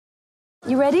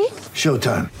You ready?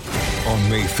 Showtime. On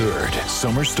May 3rd,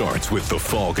 summer starts with The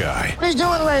Fall Guy. Let's do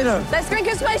it later. Let's drink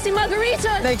a spicy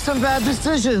margarita. Make some bad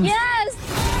decisions. Yes!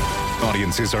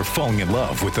 Audiences are falling in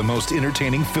love with the most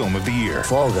entertaining film of the year.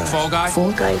 Fall Guy. Fall Guy?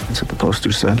 Fall guy. That's what the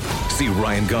poster said. See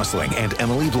Ryan Gosling and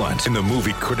Emily Blunt in the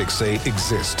movie critics say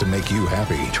exists to make you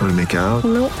happy. Trying to make it out?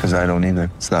 Nope. Because I don't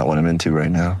either. It's not what I'm into right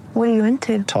now. What are you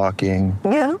into? Talking.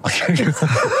 Yeah.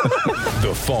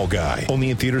 The Fall Guy.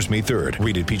 Only in theaters May 3rd.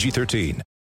 Rated PG-13.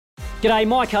 G'day,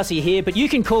 Mike Hussey here, but you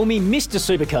can call me Mr.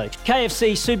 Supercoach.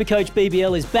 KFC Supercoach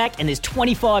BBL is back and there's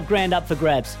 25 grand up for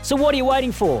grabs. So what are you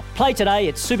waiting for? Play today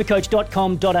at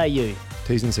supercoach.com.au.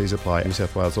 T's and C's apply. New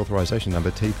South Wales authorisation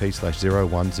number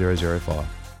TP/01005.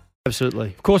 Absolutely.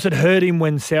 Of course, it hurt him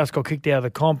when South got kicked out of the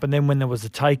comp, and then when there was a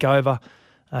takeover,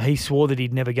 he swore that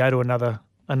he'd never go to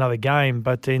another game.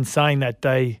 But in saying that,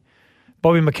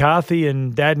 Bobby McCarthy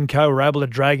and Dad and Co were able to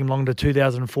drag him along to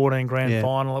 2014 grand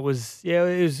final. It was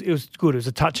good. It was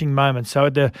a touching moment. So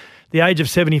at the age of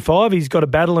 75, he's got a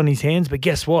battle on his hands. But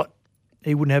guess what?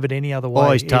 He wouldn't have it any other way.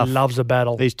 Oh, he's tough. He loves a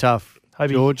battle. He's tough. Hope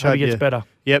George, he gets better.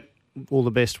 Yep. All the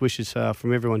best wishes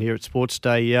from everyone here at Sports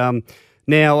Day.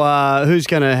 Now, who's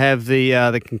going to have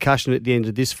the concussion at the end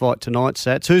of this fight tonight,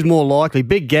 Sats? Who's more likely,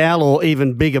 Big Gal or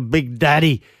even bigger, Big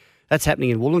Daddy? That's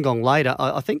happening in Wollongong later.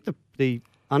 I think the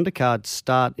undercards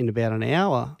start in about an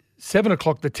hour. 7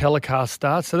 o'clock the telecast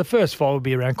starts. So the first fight will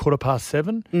be around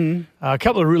 7:15. A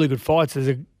couple of really good fights. There's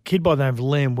a kid by the name of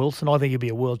Liam Wilson. I think he'll be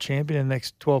a world champion in the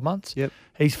next 12 months. Yep.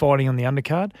 He's fighting on the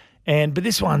undercard. But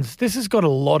this has got a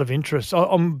lot of interest.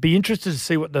 I'll be interested to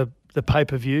see what the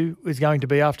pay-per-view is going to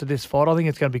be after this fight. I think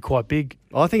it's going to be quite big.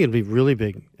 I think it'll be really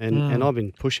big. And I've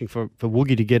been pushing for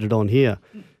Woogie to get it on here.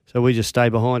 So we just stay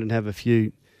behind and have a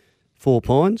few 4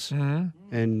 pints.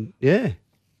 And, yeah.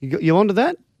 You onto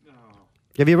that? No.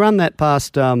 Have you run that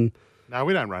past... No,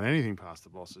 we don't run anything past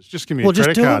the bosses. Just give me a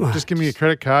credit card. Just give me a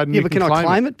credit card and you can I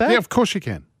claim it back? Yeah, of course you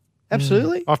can.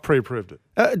 Absolutely. I've pre-approved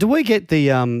it. Do we get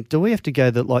the... do we have to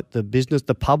go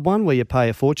the pub one where you pay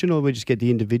a fortune, or do we just get the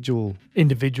individual?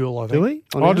 Individual, I think. Do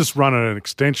we? I'll just run an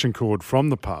extension cord from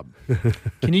the pub.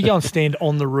 Can you go and stand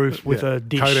on the roof with a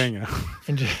dish? Coat hanger.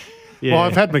 And just... Yeah. Well,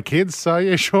 I've had my kids, so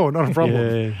yeah, sure, not a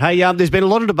problem. Yeah. Hey, there's been a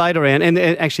lot of debate around, and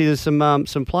actually there's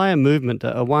some player movement.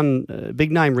 One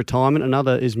big name retirement,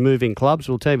 another is moving clubs.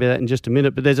 We'll tell you about that in just a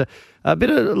minute. But there's a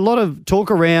lot of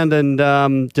talk around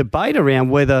and debate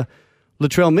around whether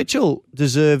Latrell Mitchell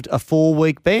deserved a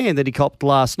 4-week ban that he copped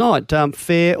last night.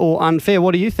 Fair or unfair?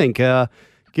 What do you think?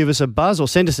 Give us a buzz or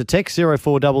send us a text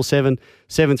 0477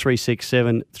 736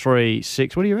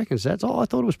 736. What do you reckon, Sats? I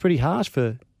thought it was pretty harsh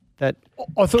for that.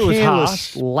 I thought it was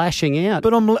harsh, lashing out.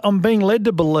 But I'm being led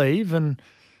to believe, and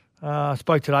I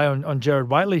spoke today on Jared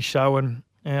Waitley's show, and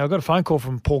I got a phone call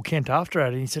from Paul Kent after it,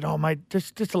 and he said, "Oh mate,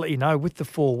 just to let you know, with the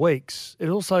 4 weeks, it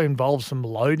also involves some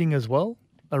loading as well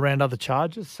around other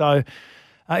charges. So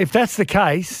if that's the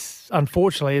case,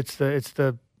 unfortunately, it's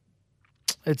the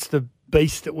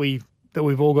beast that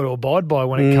we've all got to abide by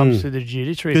when it comes to the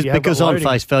judiciary. Because on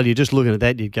face value, just looking at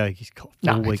that, you'd go, he's got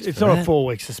 4 weeks. It's not a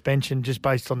 4-week suspension just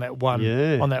based on that one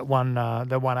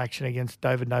action against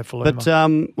David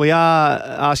Nofaluma. But we are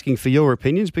asking for your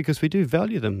opinions because we do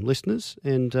value them, listeners,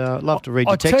 and love to read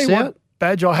your texts out. What,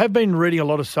 Badge, I have been reading a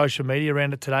lot of social media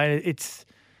around it today.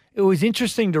 It was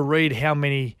interesting to read how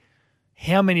many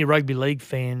rugby league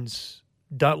fans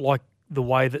don't like the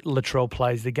way that Latrell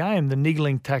plays the game, the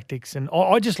niggling tactics, and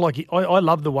I just like it. I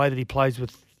love the way that he plays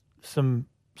with some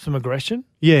aggression.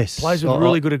 Yes, plays with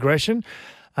really good aggression.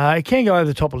 It can go over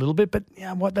the top a little bit, but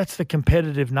that's the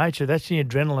competitive nature. That's the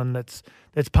adrenaline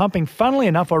that's pumping. Funnily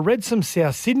enough, I read some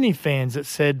South Sydney fans that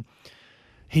said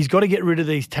he's got to get rid of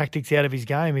these tactics out of his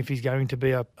game if he's going to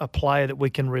be a player that we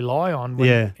can rely on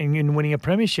in winning a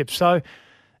premiership. So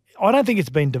I don't think it's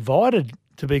been divided.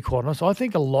 To be quite honest, I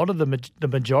think a lot of the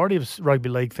majority of rugby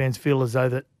league fans feel as though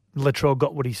that Latrell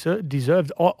got what he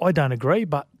deserved. I don't agree,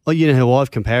 but... Oh, you know who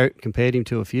I've compared him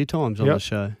to a few times on the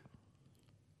show?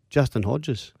 Justin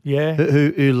Hodges. Yeah.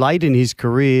 Who late in his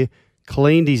career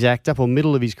cleaned his act up, or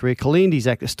middle of his career, cleaned his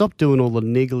act up, stopped doing all the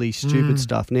niggly, stupid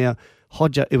stuff. Now,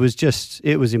 Hodges,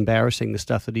 it was embarrassing, the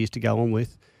stuff that he used to go on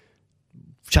with,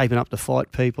 shaping up to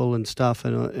fight people and stuff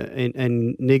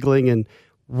and niggling. And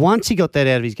once he got that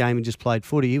out of his game and just played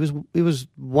footy, he was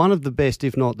one of the best,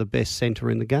 if not the best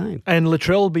centre in the game. And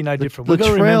Latrell will be no different.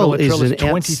 Latrell is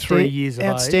 23 years of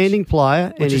outstanding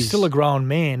player, which is still a grown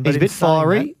man. But he's a bit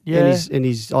fiery, and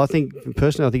he's. I think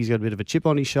personally, he's got a bit of a chip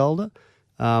on his shoulder.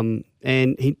 And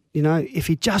he, if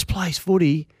he just plays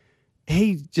footy,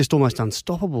 he's just almost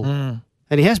unstoppable. And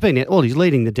he has been. Well, he's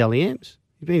leading the Dally M's.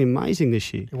 He's been amazing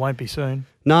this year. It won't be soon.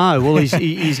 No, well,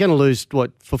 he's going to lose,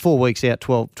 for 4 weeks out,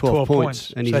 12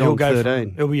 points. And he's so on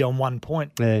 13. He'll be on 1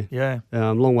 point. Yeah.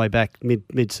 Long way back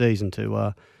mid-season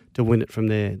to win it from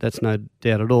there. That's no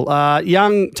doubt at all.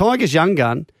 Tigers' young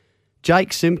gun,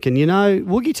 Jake Simpkin.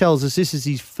 Woogie tells us this is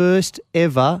his first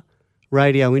ever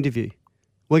radio interview.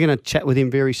 We're going to chat with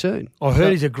him very soon. I heard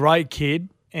he's a great kid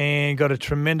and got a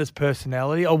tremendous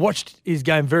personality. I watched his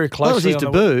game very closely. That was his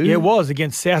debut. It was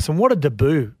against South. And what a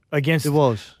debut against it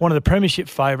was. One of the premiership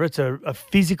favourites, a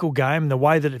physical game. The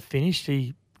way that it finished,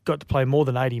 he got to play more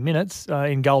than 80 minutes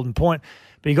in Golden Point.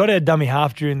 But he got out dummy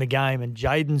half during the game, and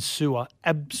Jaden Sewer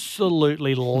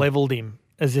absolutely levelled him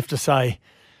as if to say,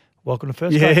 welcome to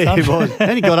first grade, son. He was.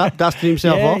 And he got up, dusted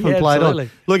himself off and played absolutely.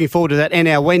 on. Looking forward to that. And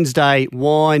our Wednesday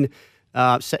wine.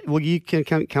 You can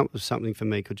come up with something for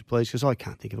me, could you please? Because I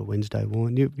can't think of a Wednesday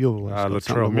wine. You've always got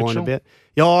something to wine about.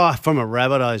 Oh, from a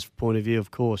Rabbitohs point of view, of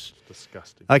course.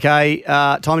 Disgusting. Okay,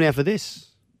 time now for this.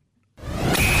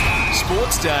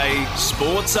 Sports Day,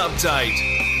 Sports Update.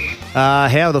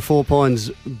 How are the Four Pines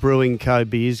Brewing Co.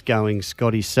 beers going,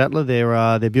 Scotty Sattler?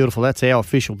 They're beautiful. That's our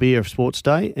official beer of Sports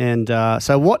Day. And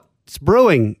so what's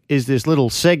brewing is this little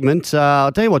segment.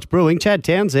 I'll tell you what's brewing. Chad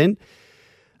Townsend,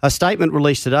 a statement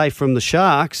released today from the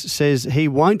Sharks says he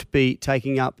won't be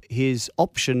taking up his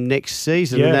option next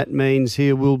season. Yeah. And that means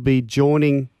he will be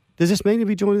joining. Does this mean he'll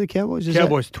be joining the Cowboys?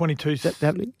 Cowboys, 22. Is that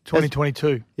happening?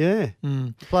 2022. Yeah.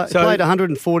 Played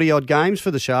 140-odd games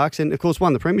for the Sharks and, of course,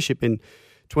 won the premiership in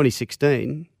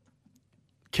 2016.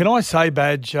 Can I say,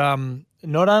 Badge,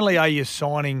 not only are you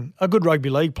signing a good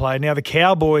rugby league player, now the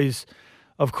Cowboys,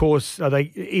 of course,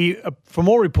 from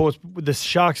all reports, the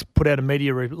Sharks put out a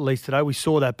media release today, we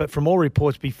saw that, but from all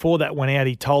reports before that went out,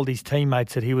 he told his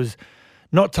teammates that he was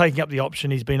not taking up the option.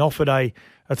 He's been offered a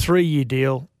 3-year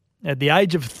deal at the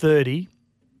age of 30,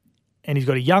 and he's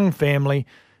got a young family.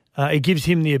 It gives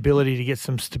him the ability to get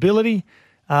some stability,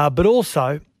 but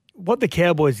also what the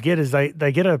Cowboys get is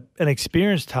they get an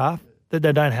experienced half that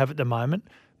they don't have at the moment.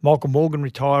 Michael Morgan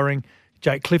retiring,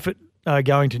 Jake Clifford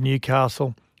going to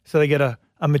Newcastle. So they get a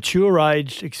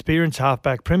mature-aged, experienced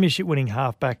halfback, premiership-winning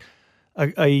halfback,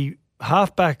 a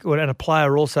halfback and a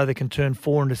player also that can turn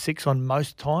 4 into 6 on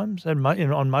most times and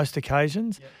on most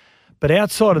occasions. Yep. But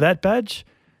outside of that, Badge,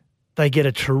 they get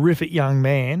a terrific young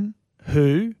man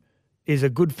who is a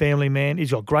good family man.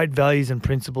 He's got great values and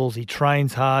principles. He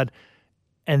trains hard.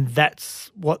 And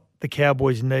that's what the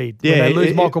Cowboys need. Yeah, when they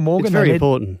lose Michael Morgan, it's very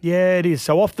important. Yeah, it is.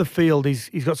 So off the field, he's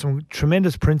got some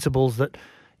tremendous principles that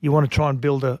you want to try and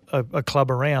build a club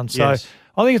around. So yes.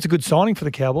 I think it's a good signing for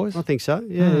the Cowboys. I think so.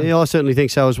 Yeah, I certainly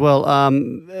think so as well.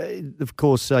 Of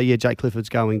course, Jake Clifford's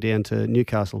going down to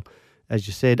Newcastle, as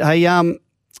you said. Hey,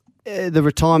 the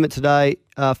retirement today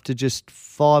after just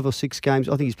 5 or 6 games.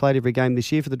 I think he's played every game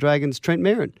this year for the Dragons, Trent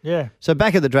Merrin. Yeah. So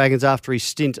back at the Dragons after his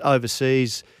stint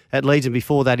overseas at Leeds, and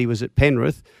before that he was at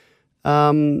Penrith.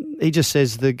 He just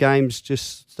says the game's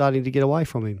just starting to get away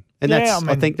from him. And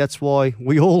I think that's why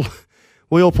we all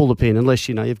pull the pin, unless,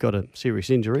 you've got a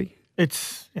serious injury.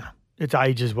 It's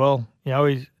age as well.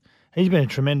 He's been a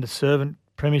tremendous servant,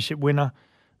 premiership winner.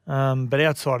 But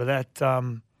outside of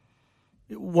that,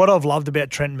 what I've loved about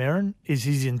Trent Merrin is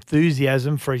his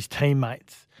enthusiasm for his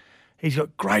teammates. He's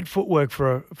got great footwork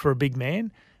for a big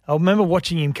man. I remember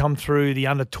watching him come through the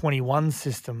under-21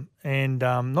 system, and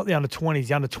not the under-20s,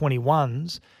 the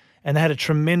under-21s, and they had a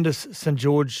tremendous St.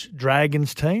 George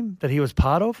Dragons team that he was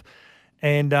part of,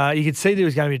 and you could see that he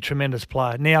was going to be a tremendous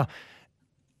player. Now,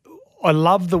 I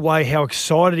love the way how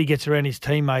excited he gets around his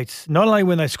teammates, not only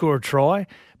when they score a try,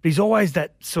 but he's always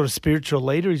that sort of spiritual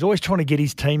leader. He's always trying to get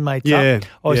his teammates up.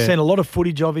 I've seen a lot of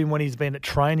footage of him when he's been at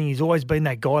training. He's always been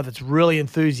that guy that's really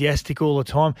enthusiastic all the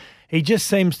time. He just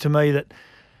seems to me that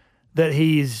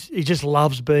he just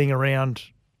loves being around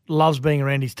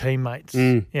his teammates.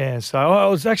 Yeah, so I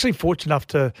was actually fortunate enough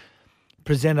to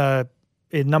present a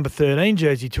number 13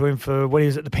 jersey to him for when he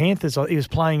was at the Panthers. He was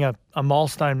playing a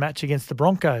milestone match against the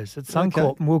Broncos at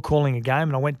Suncorp, and we were calling a game,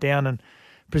 and I went down and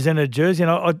presented a jersey,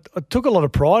 and I took a lot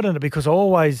of pride in it because I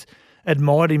always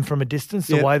admired him from a distance,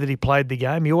 the way that he played the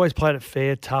game. He always played it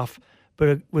fair, tough,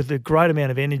 but with a great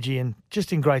amount of energy and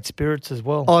just in great spirits as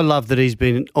well. I love that he's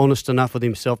been honest enough with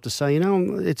himself to say,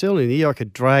 it's early in the year, I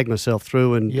could drag myself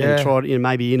through and try to,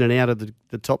 maybe in and out of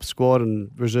the top squad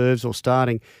and reserves or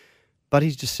starting. But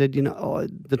he's just said,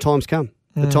 the time's come.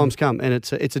 The time's come. And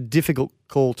it's a difficult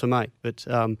call to make. But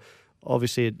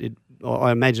obviously it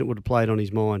I imagine it would have played on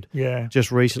his mind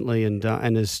just recently and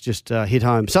has just hit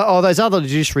home. So those other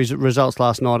judiciary results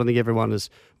last night, I think everyone has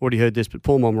already heard this, but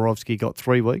Paul Momirovski got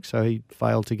 3 weeks, so he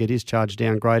failed to get his charge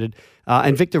downgraded.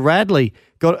 And Victor Radley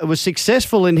was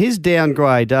successful in his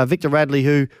downgrade. Victor Radley,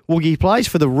 he plays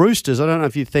for the Roosters. I don't know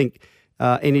if you think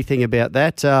anything about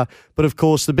that. But, of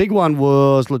course, the big one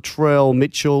was Latrell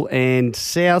Mitchell and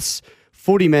South's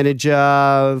footy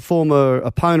manager, former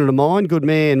opponent of mine, good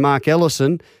man Mark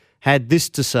Ellison, had this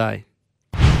to say.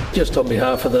 Just on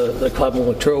behalf of the club and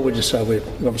Latrell, we just say we're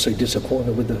obviously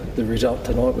disappointed with the result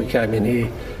tonight. We came in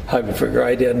here hoping for a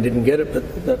grade down and didn't get it,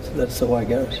 but that's the way it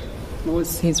goes. What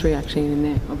was his reaction in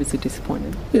there? Obviously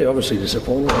disappointed. Yeah, obviously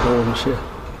disappointed. Like all of us, yeah.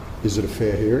 Is it a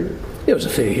fair hearing? Yeah, it was a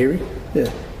fair hearing,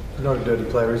 yeah. Not a dirty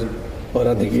player, is he? I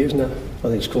don't think he is, no. I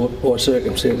think he's caught by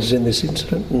circumstances in this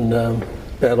incident and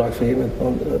bad luck for him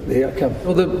on the outcome.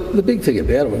 Well, the big thing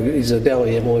about him, he's a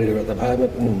Dally M leader at the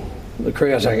moment and the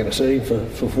crowds aren't going to see him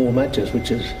for 4 matches,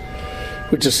 which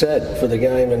is sad for the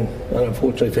game and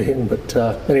unfortunately for him. But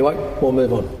anyway, we'll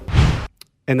move on.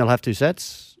 And they'll have to,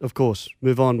 Sats, of course,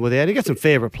 move on without. You got some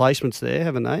fair replacements there,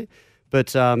 haven't they?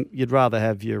 But you'd rather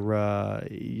have your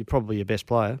probably your best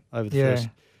player over the first.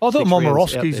 I thought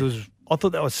Momirovski's was. I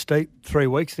thought that was steep. 3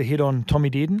 weeks to hit on Tommy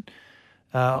Dearden.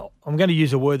 I'm going to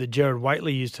use a word that Jared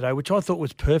Waitley used today, which I thought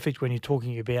was perfect when you're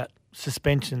talking about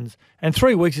suspensions. And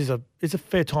 3 weeks is a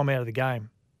fair time out of the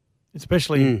game,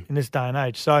 especially in this day and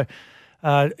age. So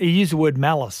he used the word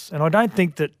malice, and I don't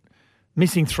think that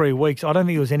missing 3 weeks. I don't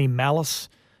think there was any malice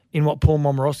in what Paul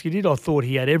Momirovski did. I thought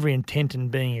he had every intent in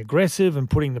being aggressive and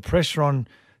putting the pressure on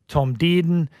Tom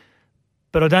Dearden.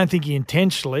 But I don't think he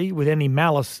intentionally, with any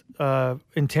malice,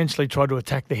 intentionally tried to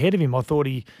attack the head of him. I thought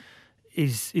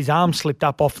his arm slipped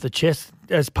up off the chest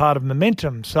as part of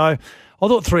momentum. So I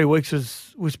thought 3 weeks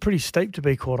was pretty steep, to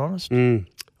be quite honest.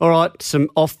 All right, some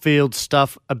off-field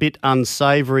stuff, a bit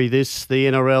unsavoury. The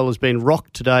NRL has been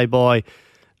rocked today by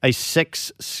a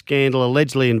sex scandal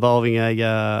allegedly involving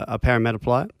a Parramatta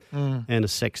player and a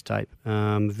sex tape.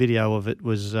 Video of it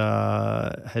has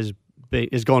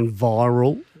gone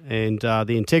viral. And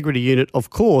the integrity unit, of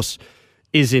course,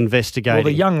 is investigating.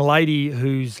 Well, the young lady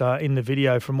who's in the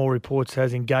video, from all reports,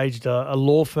 has engaged a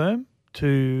law firm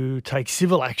to take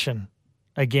civil action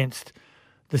against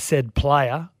the said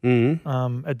player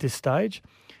at this stage.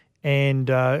 And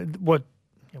what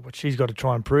she's got to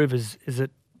try and prove is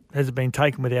it has it been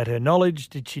taken without her knowledge?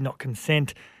 Did she not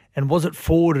consent? And was it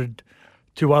forwarded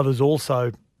to others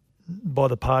also by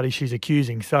the party she's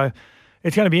accusing? So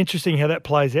it's going to be interesting how that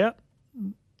plays out.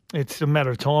 It's a matter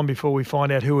of time before we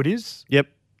find out who it is. Yep.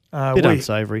 Bit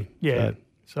unsavoury. Yeah.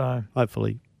 So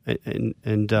hopefully,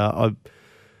 and I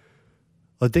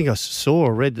think I saw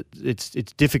or read that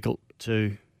it's difficult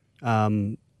to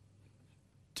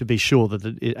be sure that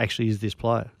it actually is this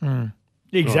player.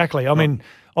 Exactly. Right. I mean,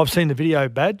 I've seen the video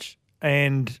badge,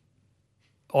 and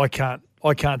I can't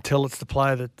tell it's the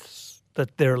player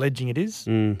that they're alleging it is.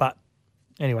 But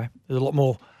anyway, there's a lot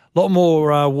more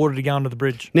water to go under the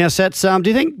bridge. Now, Sats, do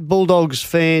you think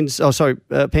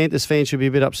Panthers fans should be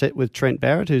a bit upset with Trent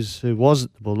Barrett, who was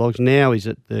at the Bulldogs? Now he's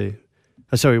at he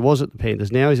was at the Panthers.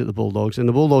 Now he's at the Bulldogs, and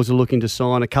the Bulldogs are looking to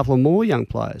sign a couple of more young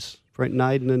players, Brent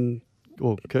Naden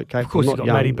or Kurt Capewell. Of course, you've got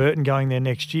Matty Burton going there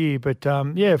next year, but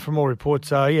from all reports,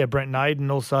 Brent Naden,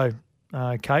 also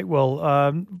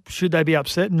Capewell. Should they be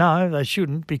upset? No, they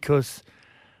shouldn't, because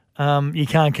you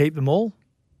can't keep them all.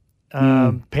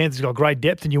 Panthers got great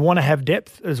depth, and you want to have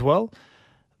depth as well.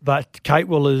 But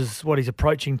Capewell is he's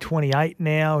approaching 28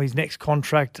 now. His next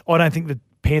contract, I don't think the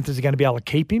Panthers are going to be able to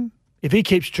keep him. If he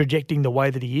keeps trajecting the way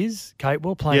that he is,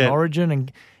 Capewell, playing Origin,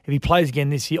 and if he plays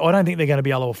again this year, I don't think they're going to be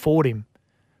able to afford him.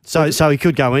 So he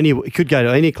could go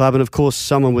to any club, and of course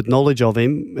someone with knowledge of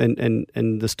him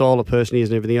and the style of person he is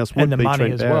and everything else would and the be money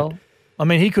Trent as Barrett. well. I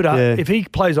mean, he could if he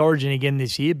plays Origin again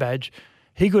this year, Badge,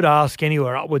 he could ask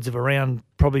anywhere upwards of around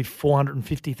probably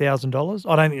 $450,000.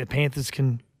 I don't think the Panthers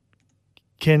can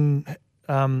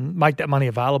make that money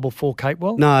available for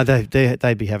Capewell. No,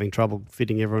 they'd be having trouble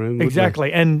fitting everyone in.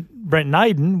 Exactly. And Brent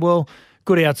Naden,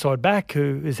 good outside back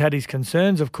who has had his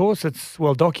concerns, of course. It's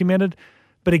well documented.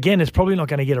 But again, it's probably not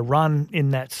going to get a run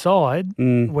in that side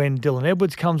when Dylan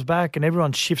Edwards comes back and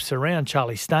everyone shifts around.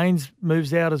 Charlie Staines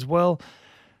moves out as well.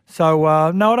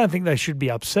 So, no, I don't think they should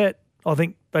be upset. I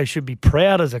think they should be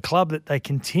proud as a club that they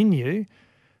continue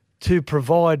to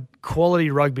provide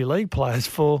quality rugby league players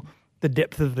for the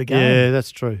depth of the game. Yeah, that's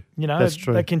true. That's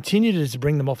true. They continue to just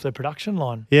bring them off their production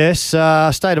line. Yes,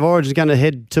 State of Origin is going to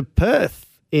head to Perth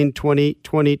in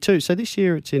 2022. So this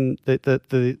year it's in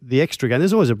the extra game.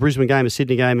 There's always a Brisbane game, a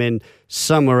Sydney game, and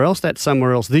somewhere else. That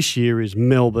somewhere else this year is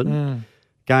Melbourne.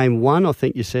 Game 1, I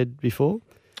think you said before.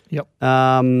 Yep.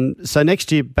 So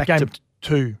next year back Game to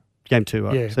 2. Game 2,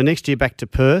 right? Yeah. So next year back to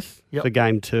Perth for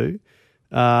Game 2.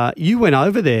 You went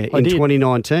over there in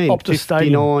 2019. Optus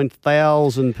Stadium.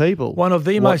 59,000 people. One of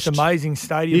the most amazing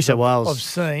stadiums New South Wales. I've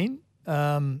seen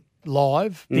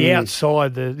live. The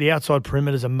outside, the outside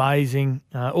perimeter is amazing.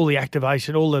 All the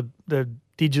activation, all the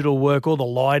digital work, all the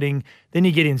lighting. Then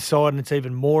you get inside and it's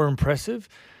even more impressive.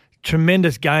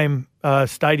 Tremendous game,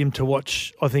 stadium to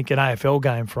watch, I think, an AFL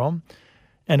game from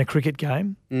and a cricket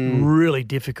game. Really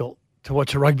difficult to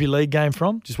watch a rugby league game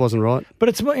from. Just wasn't right. But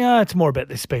it's more about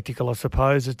the spectacle, I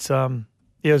suppose. It's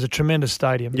it was a tremendous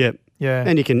stadium. Yep. Yeah.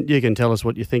 And you can tell us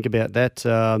what you think about that.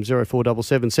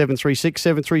 0477 736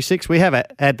 736. We have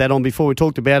had that on before. We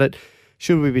talked about it.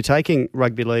 Should we be taking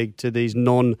rugby league to these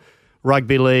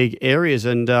non-rugby league areas?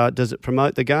 And does it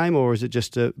promote the game, or is it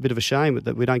just a bit of a shame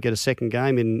that we don't get a second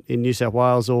game in New South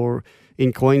Wales or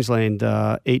in Queensland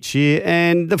each year?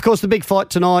 And, of course, the big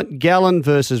fight tonight, Gallen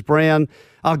versus Brown.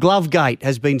 Our glove gate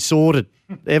has been sorted.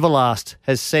 Everlast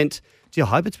has sent... I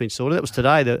hope it's been sorted. That was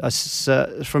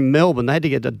today. From Melbourne, they had to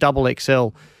get a double XL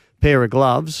pair of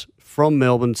gloves from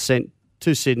Melbourne sent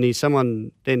to Sydney.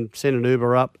 Someone then sent an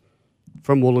Uber up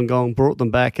from Wollongong, brought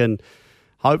them back, and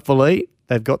hopefully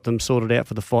they've got them sorted out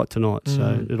for the fight tonight.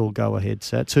 So it'll go ahead.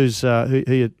 Sats,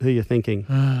 who you're thinking?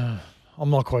 I'm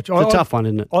not quite sure. It's a tough one,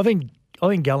 isn't it? I think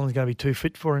Gallen's going to be too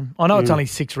fit for him. I know it's only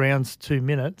 6 rounds, 2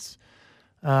 minutes,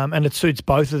 and it suits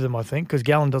both of them, I think, because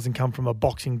Gallen doesn't come from a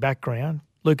boxing background.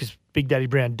 Lucas Big Daddy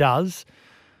Brown does.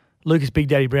 Lucas Big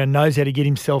Daddy Brown knows how to get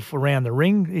himself around the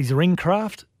ring. He's a ring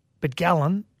craft, but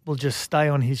Gallen will just stay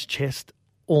on his chest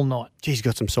all night. He's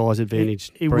got some size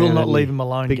advantage. He will not leave him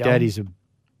alone. Big Gallen. Daddy's a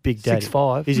big daddy.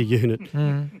 6'5". He's a unit.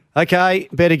 Okay,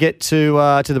 better get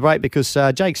to the break because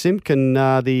Jake Simpkin,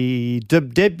 the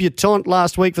debutant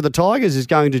last week for the Tigers, is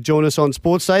going to join us on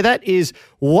Sports Day. That is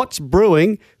what's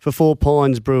brewing for Four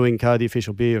Pines Brewing Co., the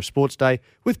official beer of Sports Day,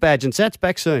 with Badge and Sats.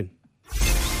 Back soon.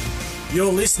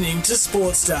 You're listening to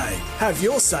Sports Day. Have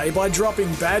your say by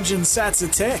dropping Badge and Sats a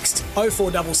text.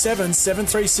 0477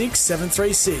 736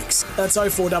 736. That's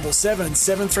 0477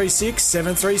 736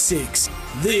 736.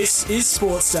 This is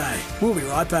Sports Day. We'll be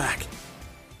right back.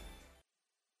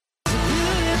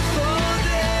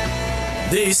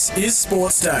 This is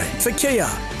Sports Day for Kia.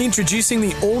 Introducing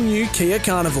the all-new Kia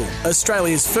Carnival,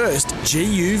 Australia's first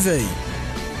GUV.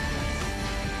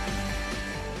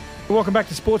 Welcome back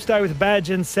to Sports Day with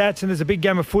Badge and Sats, and there's a big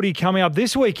game of footy coming up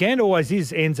this weekend. Always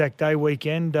is Anzac Day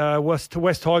weekend. West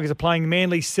Tigers are playing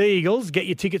Manly Sea Eagles. Get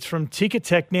your tickets from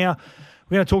Ticketek. Now,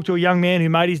 we're going to talk to a young man who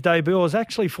made his debut. I was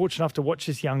actually fortunate enough to watch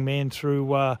this young man through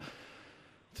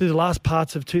the last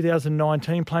parts of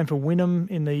 2019, playing for Wynnum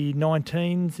in the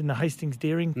 19s in the Hastings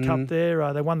Deering Cup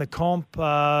there. They won the comp.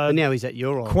 But now he's at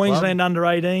your old Queensland club.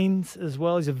 under-18s as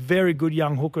well. He's a very good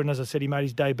young hooker, and as I said, he made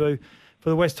his debut for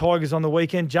the West Tigers on the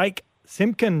weekend. Jake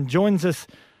Simpkin joins us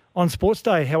on Sports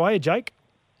Day. How are you, Jake?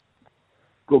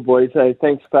 Good, boys. Hey,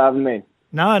 thanks for having me.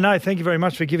 No, thank you very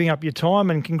much for giving up your time,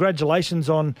 and congratulations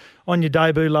on your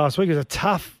debut last week. It was a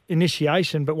tough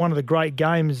initiation, but one of the great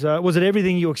games. Was it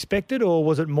everything you expected, or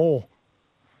was it more?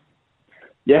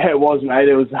 Yeah, it was, mate.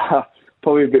 It was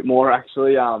probably a bit more,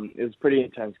 actually. It was a pretty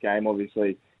intense game,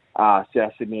 obviously.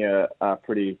 South Sydney are a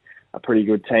pretty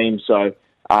good team, so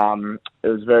it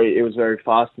was very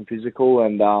fast and physical,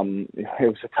 and it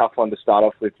was a tough one to start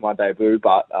off with, my debut,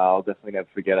 but I'll definitely never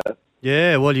forget it.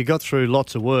 Yeah, well, you got through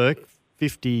lots of work,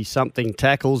 50-something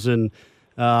tackles and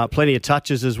plenty of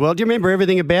touches as well. Do you remember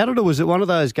everything about it, or was it one of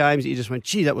those games that you just went,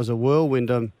 gee, that was a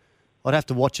whirlwind? I'd have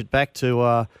to watch it back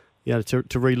to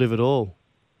relive it all.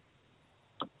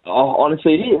 Oh,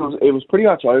 honestly, it was pretty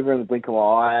much over in the blink of an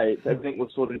eye. Everything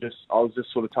was I was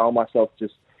just sort of telling myself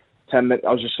 10 minutes.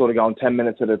 I was just sort of going 10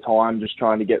 minutes at a time, just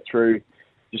trying to get through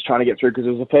because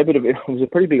it was a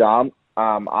pretty big arm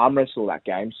wrestle, that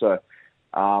game. So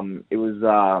it was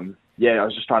I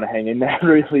was just trying to hang in there,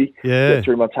 really. Yeah. Get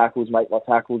through my tackles, make my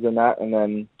tackles and that, and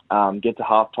then get to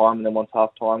half time. And then once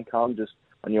half time come,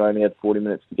 I knew I only had 40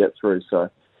 minutes to get through. So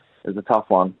it was a tough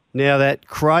one. Now that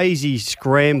crazy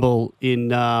scramble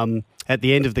in at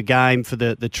the end of the game for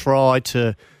the try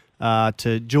to Tom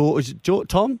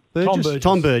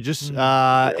Burgess,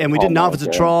 and we didn't know if it's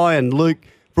a try, and Luke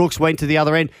Brooks went to the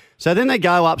other end. So then they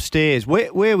go upstairs.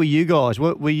 Where were you guys?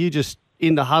 Were you just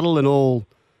in the huddle and all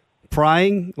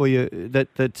praying? Were you that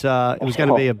it was going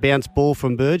to be a bounce ball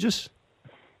from Burgess?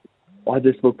 I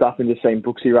just looked up and just seen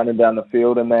Brooksy running down the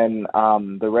field, and then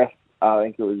the ref, I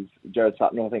think it was Jared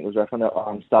Sutton, was ref on it,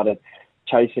 started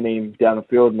chasing him down the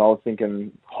field, and I was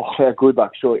thinking, oh, how good,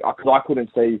 surely, because I couldn't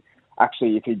see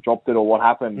actually if he dropped it or what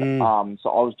happened. So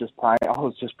I was just praying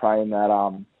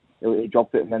that he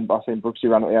dropped it, and then I seen Brooksy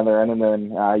run at the other end, and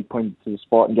then he pointed to the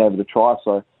spot and gave it a try.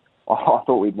 So I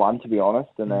thought we'd won, to be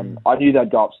honest. And then I knew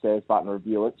they'd go upstairs but and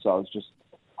review it, so I was just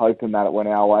hoping that it went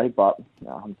our way, but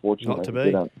unfortunately it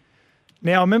didn't.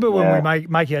 Now, I remember when we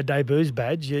make our debuts,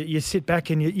 Badge, you sit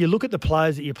back and you look at the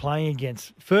players that you're playing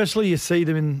against. Firstly, you see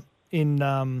them in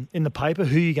the paper,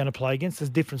 who you're going to play against.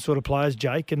 There's different sort of players,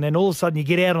 Jake. And then all of a sudden you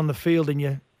get out on the field and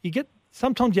you get,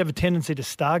 sometimes you have a tendency to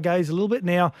stargaze a little bit.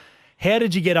 Now, how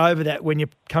did you get over that when you're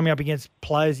coming up against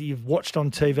players that you've watched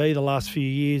on TV the last few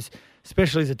years,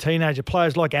 especially as a teenager,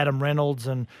 players like Adam Reynolds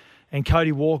and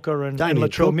Cody Walker and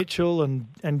Latrell Mitchell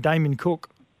and Damien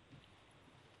Cook?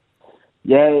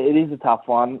 Yeah, it is a tough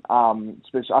one.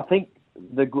 Especially, I think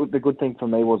the good thing for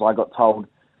me was I got told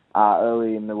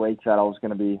early in the week that I was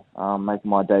going to be making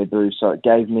my debut, so it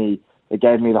gave me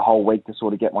the whole week to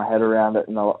sort of get my head around it.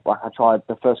 And I tried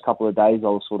the first couple of days. I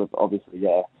was sort of obviously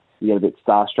you get a bit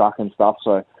starstruck and stuff.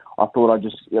 So I thought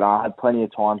I had plenty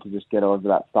of time to just get over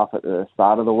that stuff at the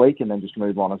start of the week and then just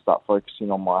move on and start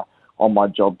focusing on my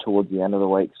job towards the end of the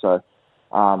week. So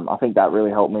I think that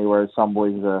really helped me. Whereas some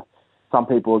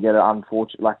people get a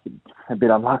bit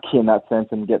unlucky in that sense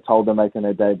and get told they're making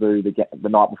their debut the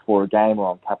night before a game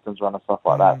or on captain's run and stuff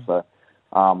like that. So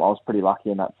I was pretty lucky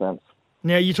in that sense.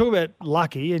 Now, you talk about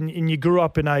lucky, and you grew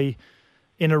up in a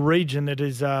region that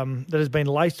has been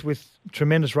laced with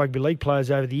tremendous rugby league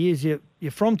players over the years.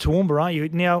 You're from Toowoomba, aren't you?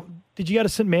 Now, did you go to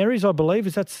St Mary's, I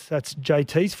believe? That's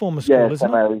JT's former school, isn't it?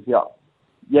 St Mary's, yeah.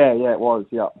 Yeah, it was,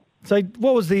 yeah. So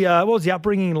what was the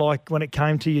upbringing like when it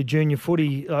came to your junior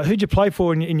footy? Who'd you play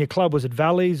for in your club? Was it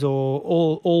Valleys or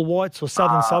All Whites or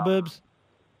Southern Suburbs?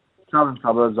 Southern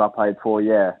Suburbs I played for,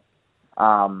 yeah.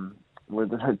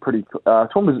 With pretty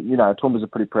Toowoomba's a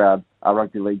pretty proud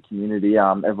rugby league community.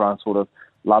 Everyone sort of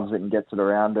loves it and gets it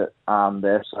around it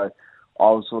there. So I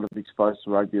was sort of exposed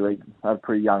to rugby league at a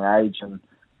pretty young age, and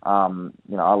I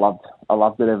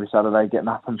loved it every Saturday, getting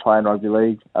up and playing rugby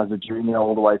league as a junior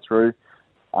all the way through.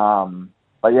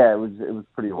 But yeah, it was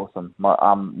pretty awesome.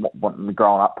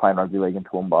 Growing up playing rugby league in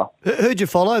Toowoomba. Who'd you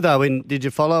follow though? Did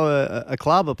you follow a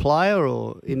club, a player,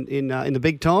 or in the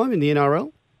big time in the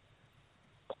NRL?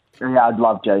 Yeah, I'd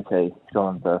love JT,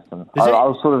 Jonathan Thurston. I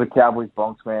was sort of a Cowboys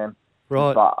Bronx man.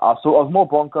 Right. But I was more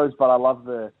Broncos, but I love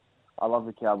the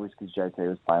Cowboys because JT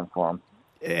was playing for them.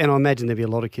 And I imagine there'd be a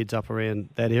lot of kids up around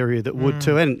that area that would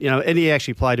too. And and he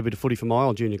actually played a bit of footy for my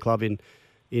old junior club in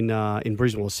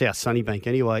Brisbane, or South Sunnybank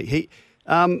anyway. He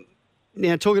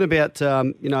now talking about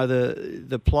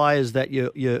the players that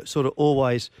you sort of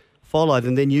always followed,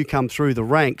 and then you come through the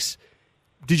ranks.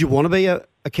 Did you want to be a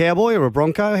Cowboy or a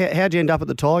Bronco? How'd you end up at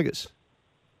the Tigers?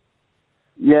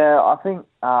 Yeah, I think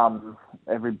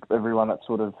everyone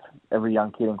that every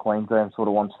young kid in Queensland sort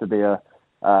of wants to be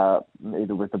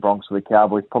either with the Bronx or the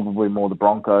Cowboys, probably more the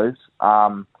Broncos.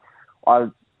 I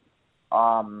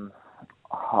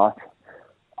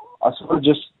sort of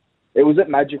just, it was at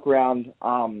Magic Round.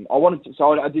 I did want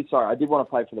to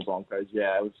play for the Broncos.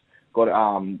 Yeah, got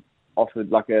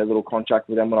offered like a little contract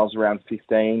with them when I was around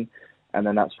 15, and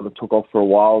then that sort of took off for a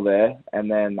while there. And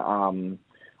then around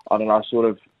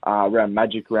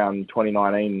Magic Round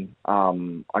 2019,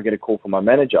 I get a call from my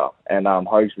manager, and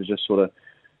Hogs was just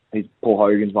Paul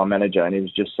Hogan's my manager, and he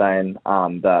was just saying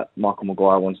that Michael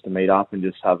Maguire wants to meet up and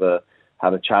just have a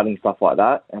chat and stuff like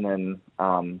that. And then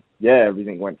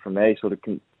everything went from there. He sort of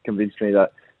convinced me to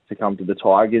come to the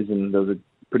Tigers, and there was a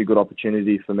pretty good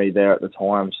opportunity for me there at the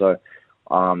time. So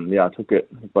I took it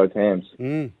with both hands.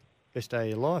 Best day of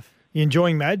your life. You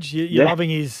enjoying Madge? You're loving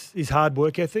his hard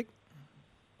work ethic?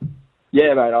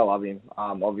 Yeah, mate, I love him.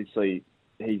 Obviously,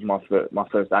 he's my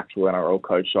first actual NRL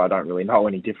coach, so I don't really know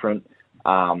any different.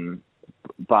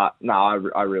 But no,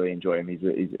 I really enjoy him.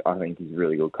 I think he's a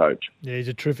really good coach. Yeah, he's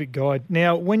a terrific guy.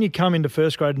 Now, when you come into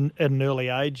first grade at an early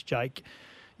age, Jake,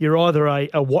 you're either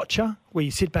a watcher, where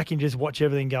you sit back and just watch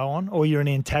everything go on, or you're an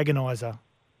antagoniser.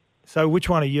 So which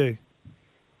one are you?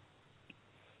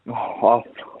 I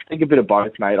think a bit of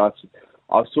both, mate. I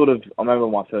remember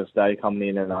my first day coming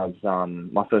in, and I was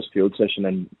my first field session,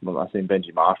 and I seen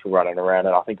Benji Marshall running around,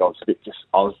 and I think I was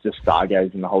just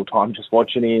stargazing the whole time, just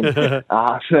watching him,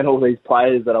 and all these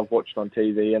players that I've watched on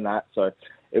TV and that. So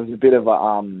it was a bit of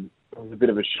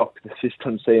a shock to the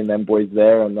system seeing them boys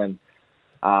there, and then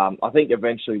I think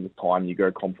eventually with time you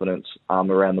grow confidence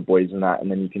around the boys and that,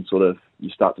 and then you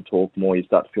start to talk more, you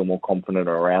start to feel more confident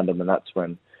around them, and that's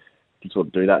when you sort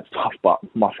of do that stuff. But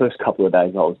my first couple of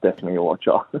days, I was definitely a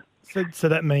watcher. So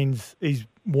that means he's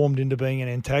warmed into being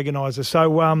an antagoniser. So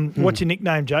what's your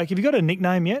nickname, Jake? Have you got a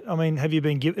nickname yet? I mean, have you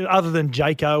been given, other than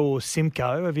Jaco or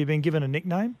Simcoe, have you been given a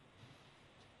nickname?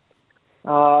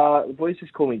 The boys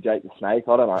just call me Jake the Snake.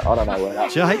 I don't know where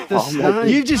that's Jake the Snake.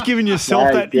 You've just given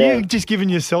yourself Snake, yeah. You've just given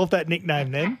yourself that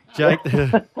nickname then. Jake.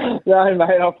 No,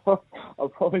 mate, I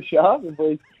promise you.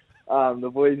 The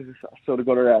boys sort of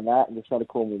got around that and just started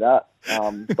calling me that.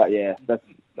 But yeah,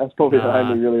 that's probably the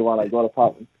only really one I got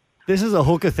apart from. This is a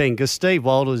hooker thing because Steve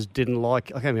Walters didn't like,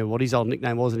 I can't remember what his old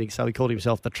nickname was, so he called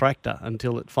himself the Tractor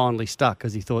until it finally stuck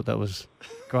because he thought that was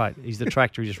great. He's the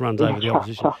tractor, he just runs over the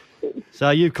opposition. So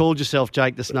you called yourself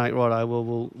Jake the Snake, righto.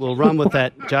 We'll run with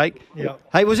that, Jake. Yeah.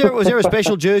 Hey, was there a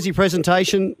special jersey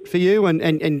presentation for you?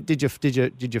 And did your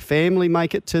family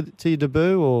make it to your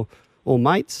debut or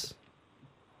mates?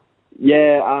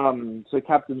 Yeah. So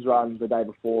captain's run the day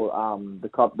before. The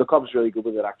club's really good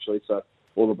with it actually. So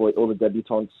all the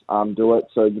debutants do it.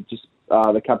 So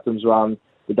the captain's run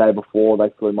the day before, they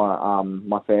flew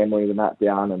my family and that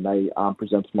down, and they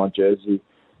presented my jersey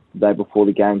the day before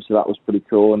the game, so that was pretty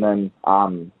cool. And then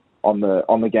on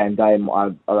the game day,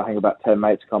 I think about 10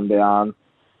 mates come down,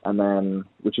 and then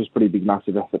which was pretty big,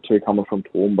 massive effort too, coming from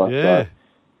Toowoomba. Yeah. So,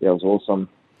 yeah, it was awesome.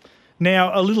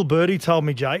 Now, a little birdie told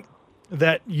me, Jake,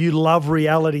 that you love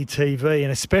reality TV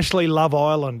and especially Love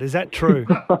Island. Is that true?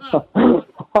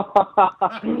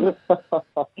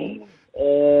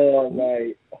 Oh,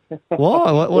 mate.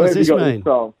 Why? What does this mean?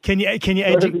 Can you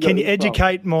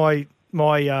educate my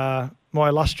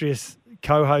illustrious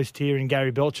co-host here in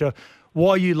Gary Belcher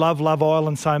why you love Love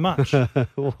Island so much?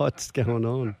 What's going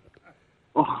on?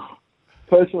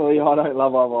 Personally, I don't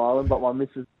love Love Island, but my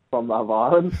missus is from Love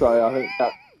Island, so I think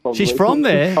that's probably... She's from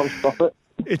there?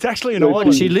 It's actually an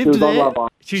island. She lived there?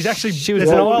 There's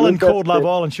an island called Love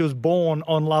Island. She was born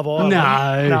on Love Island.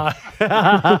 No.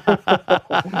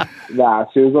 Nah,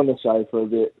 she was on the show for a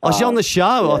bit. Oh, she's on the show?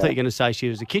 Yeah. I thought you were going to say she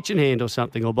was a kitchen hand or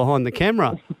something, or behind the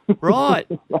camera. Right.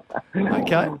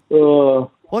 Okay.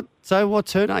 What? So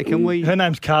what's her name? Can we... Her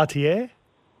name's Cartier.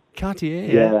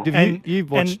 Cartier. Yeah.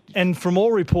 You've watched... And from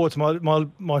all reports,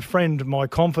 my friend, my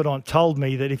confidant, told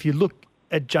me that if you look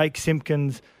at Jake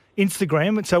Simpkin's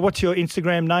Instagram, and so what's your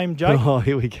Instagram name, Jake? Oh,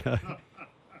 here we go.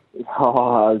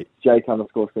 Jake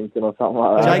 _Simpkin or something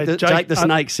like that. Jake the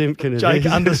Snake Simpkin. Jake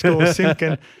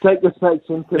 _Simpkin. Jake the Snake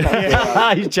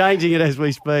Simpkin. He's changing it as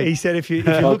we speak. He said if you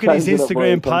look at his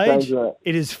Instagram page,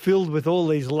 it is filled with all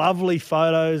these lovely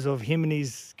photos of him and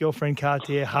his girlfriend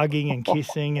Cartier hugging and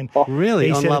kissing. And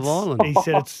really? On Love Island? He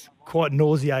said it's quite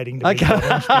nauseating to okay.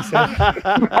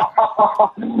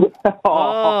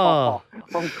 Oh,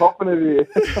 I'm confident here.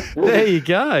 There you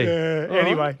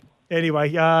go.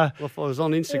 Anyway, well, if I was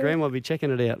on Instagram, I'd be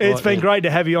checking it out. It's been great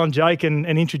to have you on, Jake, and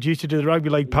introduce you to the rugby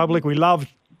league public. We loved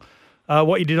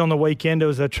what you did on the weekend. It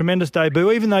was a tremendous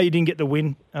debut, even though you didn't get the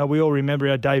win. We all remember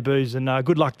our debuts, and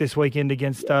good luck this weekend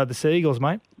against the Sea Eagles,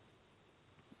 mate.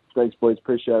 Thanks, boys.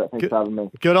 Appreciate it. Thanks for having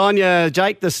me. Good on you.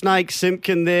 Jake the Snake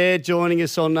Simpkin there joining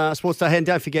us on Sports Day. And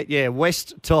don't forget,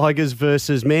 West Tigers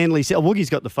versus Manly. Woogie's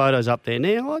got the photos up there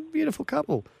now. Oh, beautiful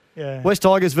couple. Yeah. West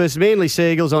Tigers versus Manly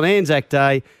Sea Eagles on Anzac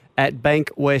Day at Bank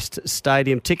West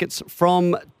Stadium. Tickets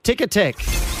from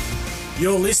Ticketek.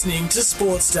 You're listening to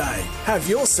Sports Day. Have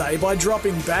your say by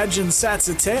dropping badge and sats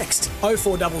a text.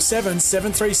 0477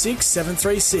 736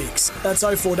 736. That's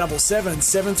 0477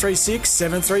 736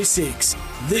 736.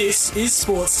 This is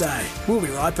Sports Day. We'll be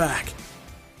right back.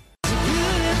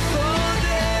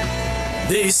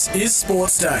 This is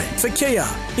Sports Day for Kia.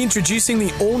 Introducing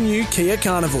the all-new Kia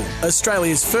Carnival,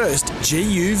 Australia's first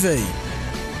GUV.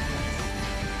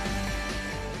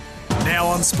 Now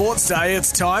on Sports Day,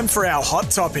 it's time for our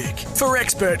hot topic. For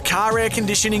expert car air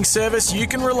conditioning service you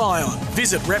can rely on,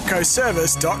 visit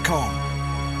repcoservice.com.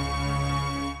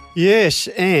 Yes,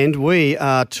 and we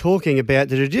are talking about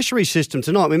the judiciary system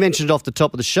tonight. We mentioned it off the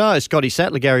top of the show. Scotty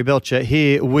Sattler, Gary Belcher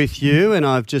here with you, and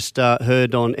I've just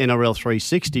heard on NRL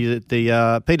 360 that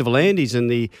the Peter V'landys and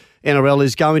the NRL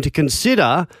is going to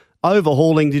consider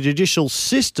overhauling the judicial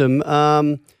system.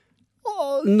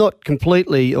 Not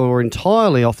completely or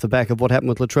entirely off the back of what happened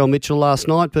with Latrell Mitchell last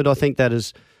night, but I think that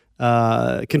has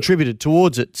contributed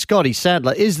towards it. Scotty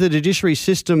Sattler, is the judiciary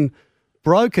system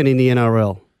broken in the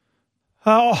NRL?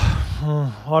 Oh,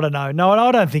 I don't know. No,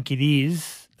 I don't think it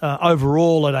is.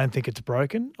 Overall, I don't think it's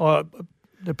broken.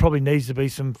 There probably needs to be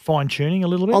some fine-tuning a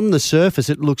little bit. On the surface,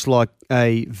 it looks like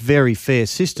a very fair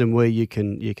system where you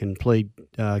can plead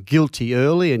guilty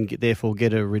early and therefore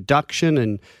get a reduction,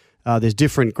 and there's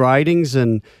different gradings,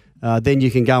 and then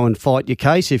you can go and fight your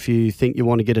case if you think you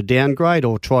want to get a downgrade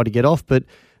or try to get off. But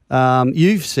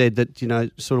You've said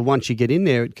that, sort of once you get in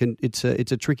there, it's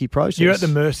a tricky process. You're at the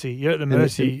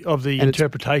mercy of the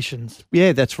interpretations.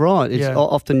 Yeah, that's right.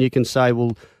 Often you can say,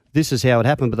 well, this is how it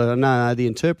happened, but they go, no, the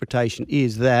interpretation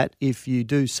is that if you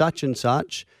do such and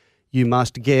such, you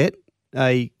must get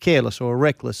a careless or a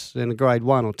reckless in a grade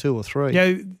 1 or 2 or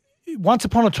 3. Once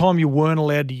upon a time you weren't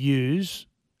allowed to use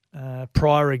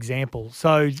prior examples.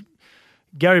 So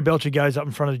Gary Belcher goes up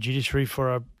in front of the judiciary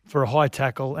for a high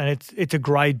tackle, and it's a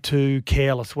grade 2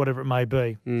 careless, whatever it may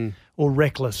be, or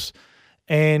reckless.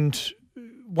 And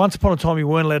once upon a time you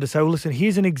weren't allowed to say, well, listen,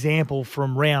 here's an example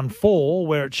from round 4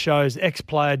 where it shows X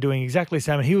player doing exactly the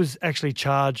same, and he was actually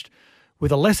charged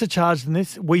with a lesser charge than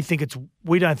this. We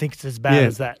don't think it's as bad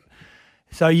as that.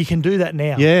 So you can do that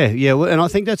now. Yeah, well, and I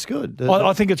think that's good.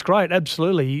 I think it's great,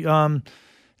 absolutely. Now,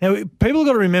 people have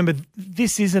got to remember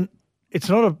it's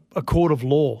not a court of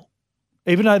law.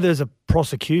 Even though there's a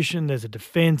prosecution, there's a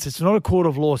defence, it's not a court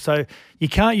of law. So you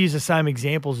can't use the same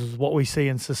examples as what we see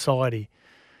in society.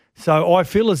 So I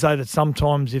feel as though that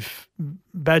sometimes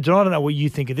Badge, and I don't know what you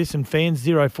think of this, and fans,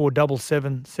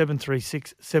 0477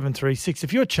 736 736,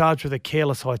 if you're charged with a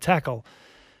careless high tackle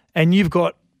and you've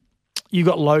got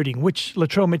loading, which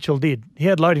Latrell Mitchell did. He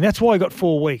had loading. That's why he got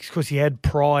 4 weeks, because he had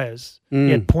priors. He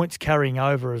had points carrying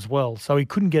over as well, so he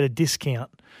couldn't get a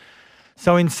discount.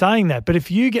 So in saying that, but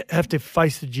if you have to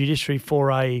face the judiciary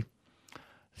for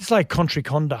it's like contrary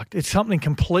conduct, it's something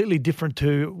completely different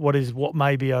to what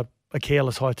may be a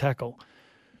careless high tackle.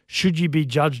 Should you be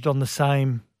judged on the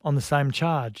same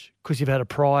charge because you've had a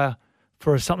prior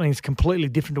for something that's completely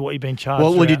different to what you've been charged?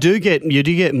 Well, you do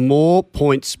get more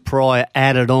points prior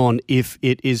added on if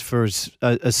it is for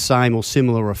a same or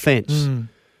similar offence.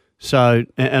 So,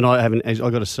 and I've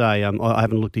got to say, I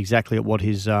haven't looked exactly at what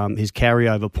his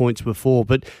carryover points were for,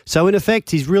 but so in effect,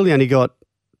 he's really only got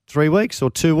 3 weeks or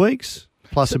 2 weeks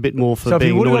plus a bit more for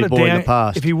being a naughty boy in the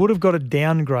past. If he would have got it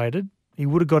downgraded, he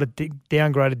would have got it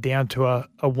downgraded down to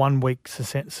a 1 week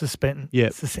sentence,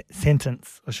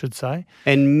 I should say.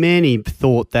 And many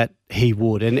thought that he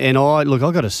would, and I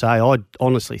got to say, I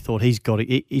honestly thought he's got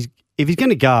it. If he's going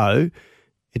to go,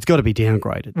 it's got to be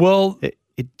downgraded. Well.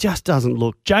 It just doesn't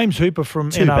look James Hooper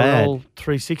from NRL bad.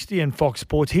 360 and Fox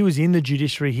Sports, he was in the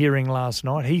judiciary hearing last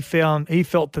night. He felt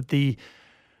that the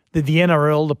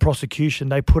NRL, the prosecution,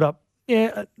 they put up,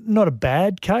 not a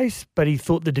bad case, but he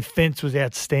thought the defence was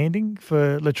outstanding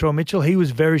for Latrell Mitchell. He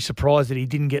was very surprised that he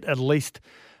didn't get at least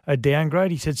a downgrade.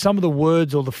 He said some of the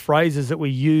words or the phrases that were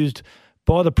used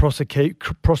by the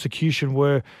prosecution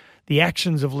were the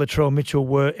actions of Latrell Mitchell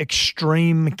were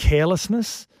extreme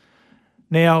carelessness.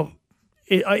 Now,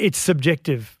 it's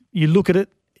subjective. You look at it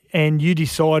and you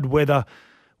decide whether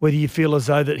you feel as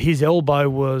though that his elbow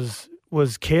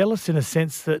was careless in a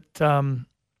sense that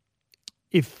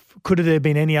could there have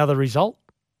been any other result,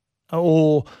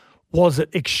 or was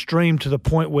it extreme to the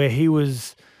point where he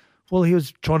was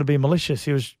trying to be malicious.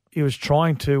 He was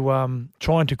trying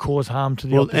to cause harm to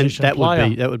the opposition player.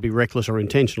 And that would be reckless or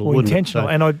intentional, or wouldn't intentional.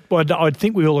 it? So, and I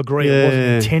think we all agree it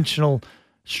wasn't intentional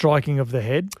striking of the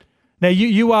head. Now,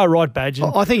 you are right, Badge.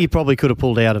 I think he probably could have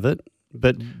pulled out of it,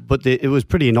 but it was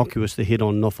pretty innocuous, the hit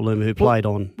on Nofaluma, who played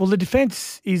on. Well, the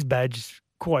defence is, Badge,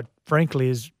 quite frankly,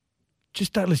 is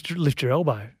just don't lift your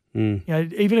elbow.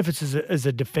 Even if it's as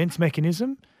a defence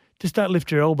mechanism, just don't lift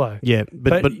your elbow. Yeah,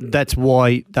 but that's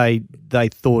why they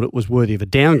thought it was worthy of a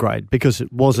downgrade, because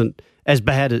it wasn't as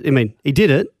bad as, he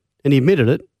did it and he admitted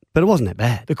it, but it wasn't that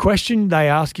bad. The question they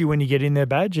ask you when you get in there,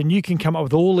 Badge, and you can come up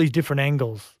with all these different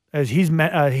angles. As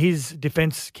his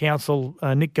defence counsel,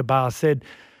 Nick Gabar, said,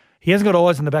 he hasn't got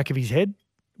eyes in the back of his head.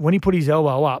 When he put his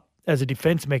elbow up as a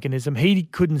defence mechanism, he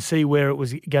couldn't see where it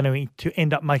was going to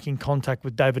end up making contact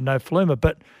with David Nofaluma.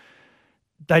 But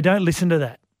they don't listen to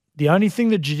that. The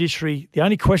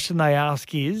only question they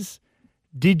ask is,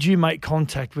 did you make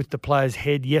contact with the player's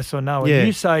head, yes or no? And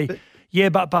you say,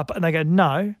 but, and they go,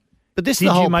 no. But this is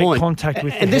the whole point. Did you make contact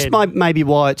with the head? And this may be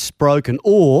why it's broken,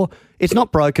 or it's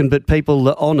not broken, but people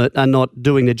on it are not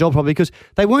doing their job properly, because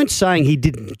they weren't saying he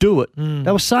didn't do it.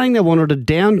 They were saying they wanted a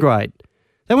downgrade.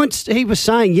 He was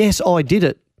saying, yes, I did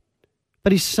it.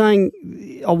 But he's saying,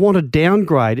 I want a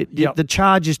downgrade. The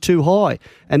charge is too high.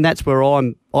 And that's where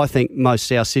I think most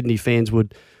South Sydney fans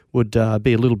would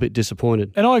be a little bit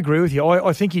disappointed. And I agree with you.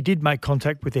 I think he did make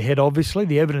contact with the head, obviously.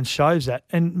 The evidence shows that.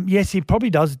 And yes, he probably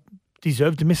does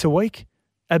deserve to miss a week.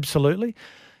 Absolutely.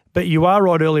 But you are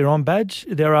right earlier on, Badge.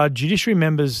 There are judiciary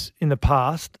members in the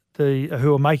past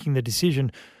who are making the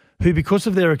decision who, because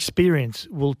of their experience,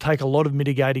 will take a lot of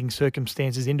mitigating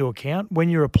circumstances into account. When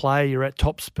you're a player, you're at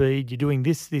top speed, you're doing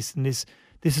this, and this.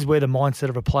 This is where the mindset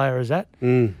of a player is at.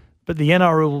 But But the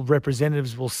NRL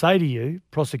representatives will say to you,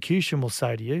 prosecution will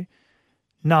say to you,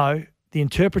 no, the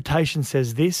interpretation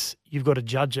says this, you've got to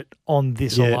judge it on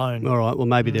this alone. All right, well,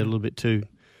 maybe they're a little bit too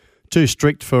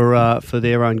strict for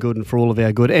their own good and for all of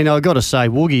our good. And I've got to say,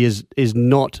 Woogie is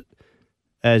not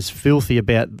as filthy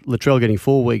about Latrell getting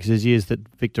 4 weeks as he is that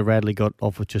Victor Radley got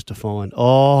off with just a fine.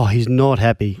 Oh, he's not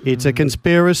happy. It's a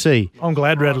conspiracy. I'm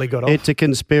glad Radley got off. It's a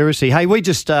conspiracy. Hey, we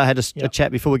just had a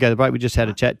chat before we go to the break. We just had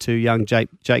a chat to young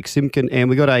Jake Simpkin,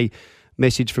 and we got a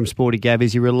message from Sporty Gav.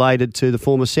 Is he related to the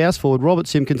former South forward Robert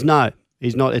Simpkins? No,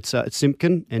 he's not. It's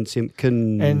Simpkin and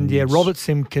Simpkins. And, Robert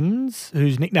Simpkins,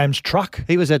 whose nickname's Truck.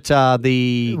 He was at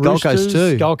the Gold Coast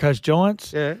too. Gold Coast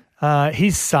Giants. Yeah.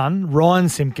 His son, Ryan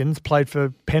Simpkins, played for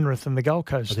Penrith and the Gold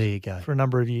Coast. Oh, there you go. For a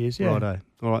number of years, yeah. Righto.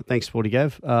 All right, thanks, Sporty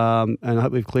Gav. And I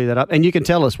hope we've cleared that up. And you can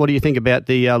tell us, what do you think about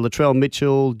the Latrell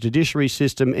Mitchell judiciary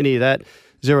system, any of that?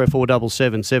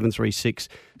 0477 736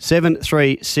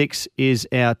 736 is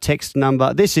our text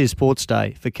number. This is Sports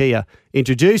Day for Kia,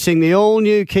 introducing the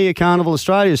all-new Kia Carnival,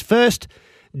 Australia's first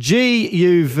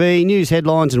GUV. News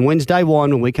headlines and Wednesday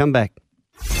wine when we come back.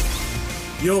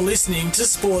 You're listening to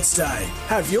Sports Day.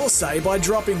 Have your say by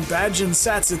dropping badge and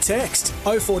sats a text.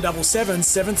 0477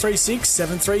 736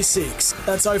 736.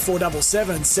 That's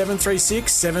 0477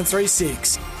 736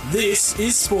 736. This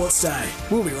is Sports Day.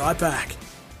 We'll be right back.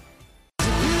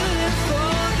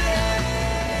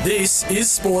 This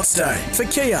is Sports Day for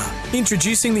Kia,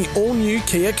 introducing the all-new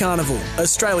Kia Carnival,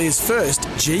 Australia's first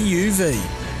GUV.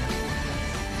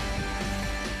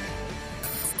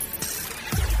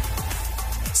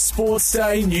 Sports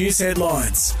Day news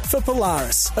headlines for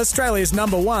Polaris, Australia's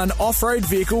 #1 off-road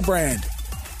vehicle brand.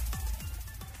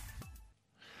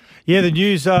 Yeah, the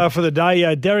news for the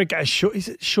day, Derek, is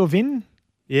it Chauvin?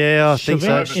 Yeah, I think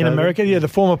so. In America, the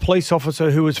former police officer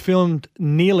who was filmed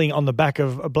kneeling on the back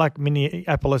of a black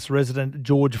Minneapolis resident,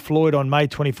 George Floyd, on May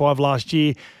 25 last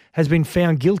year, has been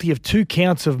found guilty of 2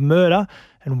 counts of murder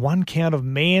and 1 count of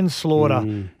manslaughter.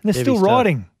 And they're still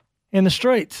riding in the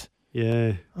streets.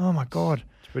 Yeah. Oh, my God.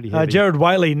 Pretty heavy. Jared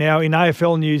Waitley, now in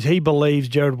AFL news, he believes,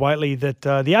 Jared Waitley, that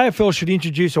the AFL should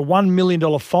introduce a $1 million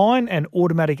fine and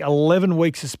automatic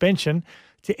 11-week suspension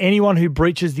to anyone who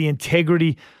breaches the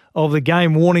integrity of the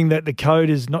game, warning that the code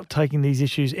is not taking these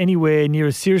issues anywhere near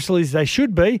as seriously as they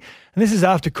should be. And this is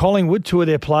after Collingwood, 2 of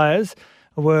their players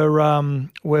were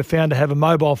found to have a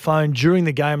mobile phone during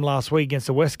the game last week against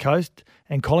the West Coast,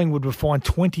 and Collingwood were fined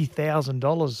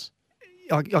 $20,000.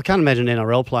 I can't imagine an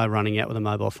NRL player running out with a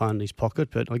mobile phone in his pocket,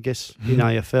 but I guess in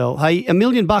AFL. Hey, $1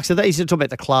 million, he's talking about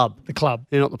the club. The club.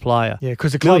 They're not the player. Yeah,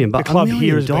 because the club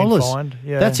here has been fined.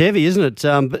 Yeah. That's heavy, isn't it?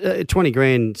 But 20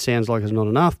 grand sounds like it's not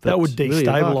enough. But that would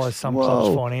destabilise some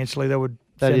clubs financially. That would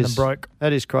send them broke.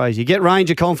 That is crazy. Get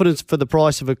Ranger Confidence for the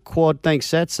price of a quad. Thanks,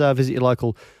 Sats. Visit your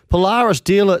local Polaris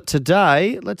dealer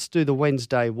today. Let's do the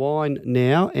Wednesday wine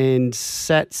now. And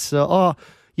Sats,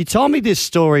 you told me this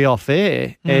story off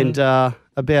air and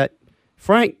about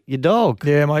Frank, your dog.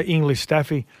 Yeah, my English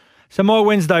Staffy. So my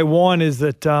Wednesday wine is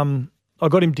that I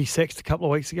got him desexed a couple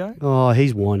of weeks ago. Oh,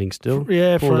 he's whining still.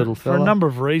 Yeah, Poor for a number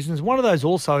of reasons. One of those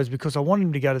also is because I want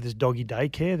him to go to this doggy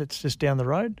daycare that's just down the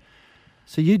road.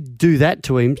 So you do that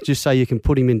to him just so you can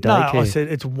put him in daycare? No, I said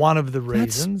it's one of the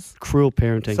reasons. That's cruel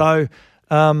parenting. So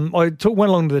I went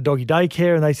along to the doggy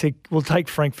daycare and they said, we'll take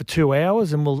Frank for 2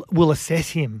 hours and we'll assess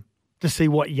him to see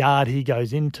what yard he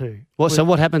goes into. So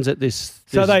what happens at this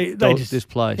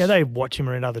place? Yeah, they watch him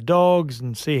around other dogs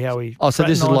and see how he. Oh, so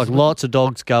this is like lots of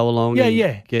dogs go along.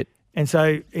 Yeah. And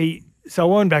so I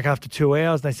went back after 2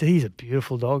 hours and they said, he's a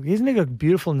beautiful dog. Isn't he got a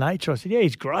beautiful nature? I said, yeah,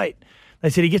 he's great.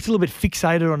 They said he gets a little bit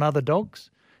fixated on other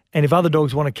dogs. And if other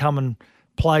dogs want to come and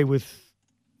play with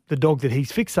the dog that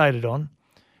he's fixated on,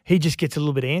 he just gets a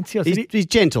little bit antsy. I said, he's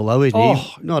gentle though, isn't he?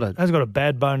 Has got a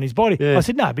bad bone in his body. Yeah. I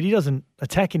said, no, but he doesn't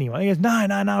attack anyone. He goes,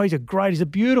 no, he's a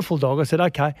beautiful dog. I said,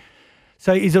 okay.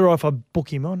 So is it all right if I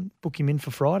book him in for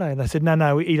Friday? And they said,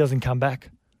 no, he doesn't come back.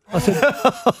 I said,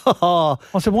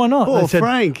 why not? Oh, they said,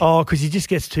 Frank. Oh, because he just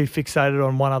gets too fixated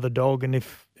on one other dog. And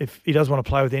if he does want to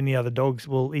play with any other dogs,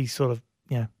 well, he sort of,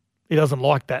 he doesn't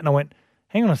like that. And I went,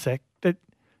 hang on a sec.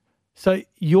 So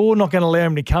you're not going to allow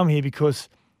him to come here because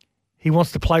he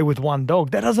wants to play with one dog.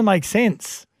 That doesn't make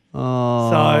sense. Oh.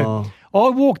 So I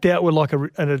walked out with like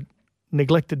a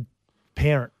neglected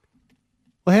parent.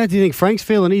 Well, how do you think Frank's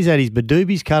feeling? He's had his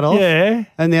badoobies cut off. Yeah.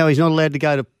 And now he's not allowed to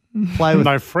go to play with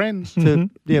no friends. On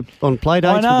play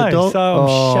dates with the dog. So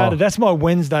I'm shattered. That's my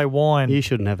Wednesday wine. You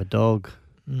shouldn't have a dog.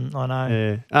 I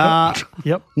know. Yeah.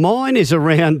 Yep. Mine is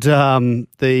around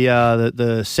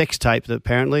the sex tape that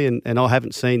apparently, and I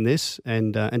haven't seen this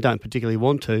and don't particularly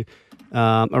want to,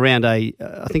 around I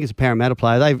think it's a Parramatta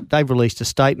player. They've released a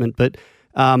statement, but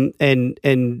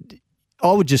and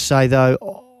I would just say though,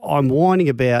 I'm whining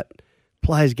about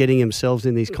players getting themselves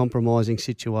in these compromising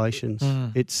situations.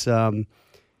 It's times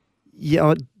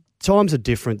are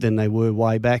different than they were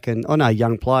way back, and I know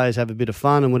young players have a bit of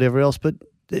fun and whatever else, but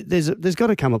there's got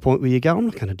to come a point where you go, I'm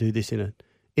not going to do this in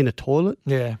a toilet,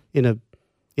 in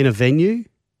a venue.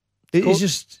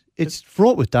 It's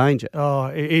fraught with danger. Oh,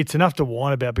 it's enough to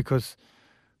whine about because,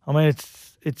 I mean,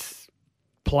 it's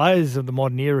players of the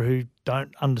modern era who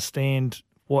don't understand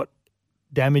what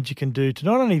damage you can do to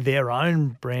not only their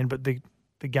own brand but the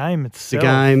game itself. The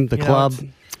game, the club,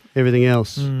 everything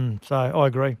else. So I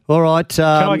agree. All right. Can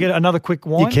I get another quick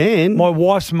whine? You can. My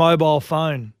wife's mobile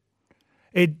phone.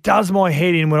 It does my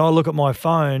head in when I look at my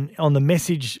phone on the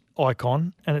message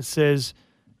icon and it says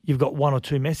you've got 1 or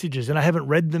 2 messages and I haven't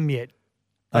read them yet.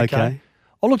 Okay.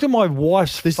 I looked at my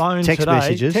wife's phone text today.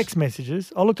 Messages. Text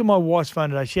messages. I looked at my wife's phone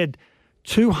today. She had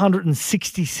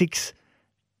 266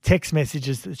 text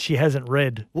messages that she hasn't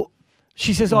read.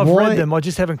 She says, I've read them. I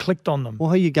just haven't clicked on them. Why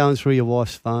are you going through your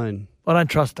wife's phone? I don't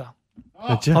trust her.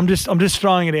 I'm just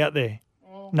throwing it out there.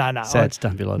 No. Sad,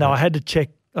 don't be like that. No, I had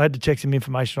to check some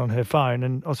information on her phone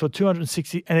and I saw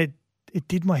 260 and it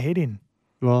did my head in.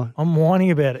 Right. I'm whining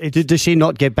about it. Does she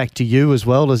not get back to you as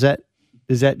well? Does that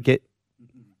get...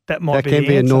 That might can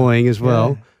be annoying as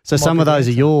well. Yeah. So some of those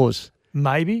are yours.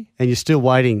 Maybe. And you're still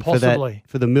waiting for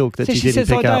the milk that you didn't pick up. She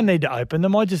says, I don't need to open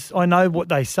them. I know what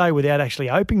they say without actually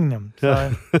opening them.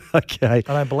 So okay.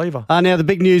 I don't believe her. Now, the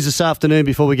big news this afternoon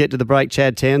before we get to the break,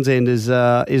 Chad Townsend is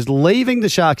leaving the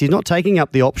Sharks. He's not taking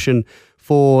up the option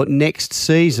for next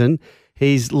season.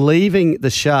 He's leaving the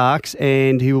Sharks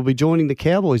and he will be joining the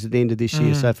Cowboys at the end of this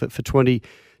year, so for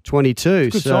 2022.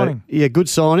 Good signing. Yeah, good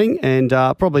signing and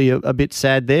probably a bit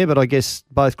sad there, but I guess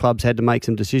both clubs had to make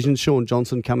some decisions. Sean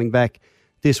Johnson coming back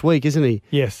this week, isn't he?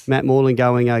 Yes. Matt Moreland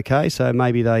going okay, so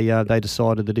maybe they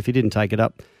decided that if he didn't take it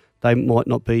up, they might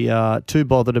not be too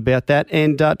bothered about that.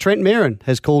 And Trent Merrin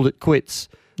has called it quits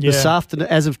this afternoon,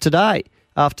 as of today,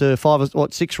 after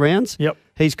 6 rounds. Yep.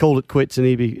 He's called it quits and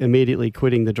he'll be immediately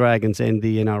quitting the Dragons and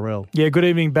the NRL. Yeah, good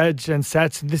evening, Badge and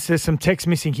Sats. There's some text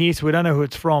missing here, so we don't know who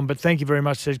it's from, but thank you very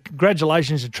much. So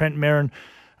congratulations to Trent Merrin.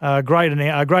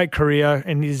 Great career,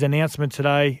 and his announcement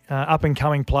today,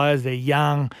 up-and-coming players, they're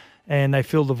young, and they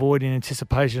fill the void in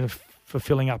anticipation of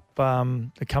filling up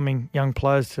the coming young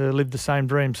players to live the same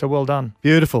dream. So well done.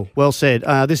 Beautiful. Well said.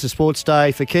 This is Sports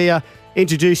Day for Kia,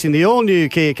 introducing the all-new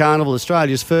Kia Carnival,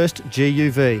 Australia's first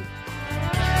GUV.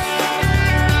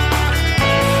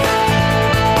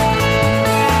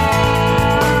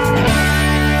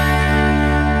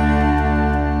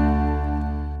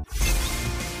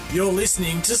 You're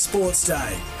listening to Sports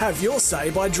Day. Have your say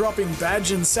by dropping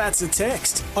Badge and Sats a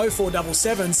text.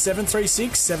 0477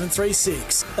 736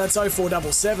 736. That's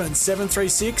 0477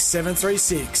 736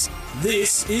 736.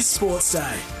 This is Sports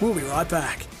Day. We'll be right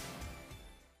back.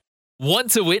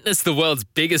 Want to witness the world's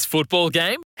biggest football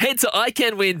game? Head to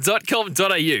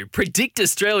iCanWin.com.au, predict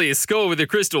Australia's score with a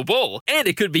crystal ball, and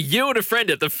it could be you and a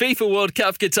friend at the FIFA World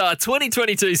Cup Qatar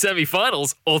 2022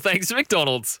 semi-finals, all thanks to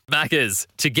McDonald's. Maccas,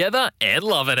 together and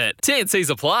loving it. TNCs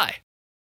apply.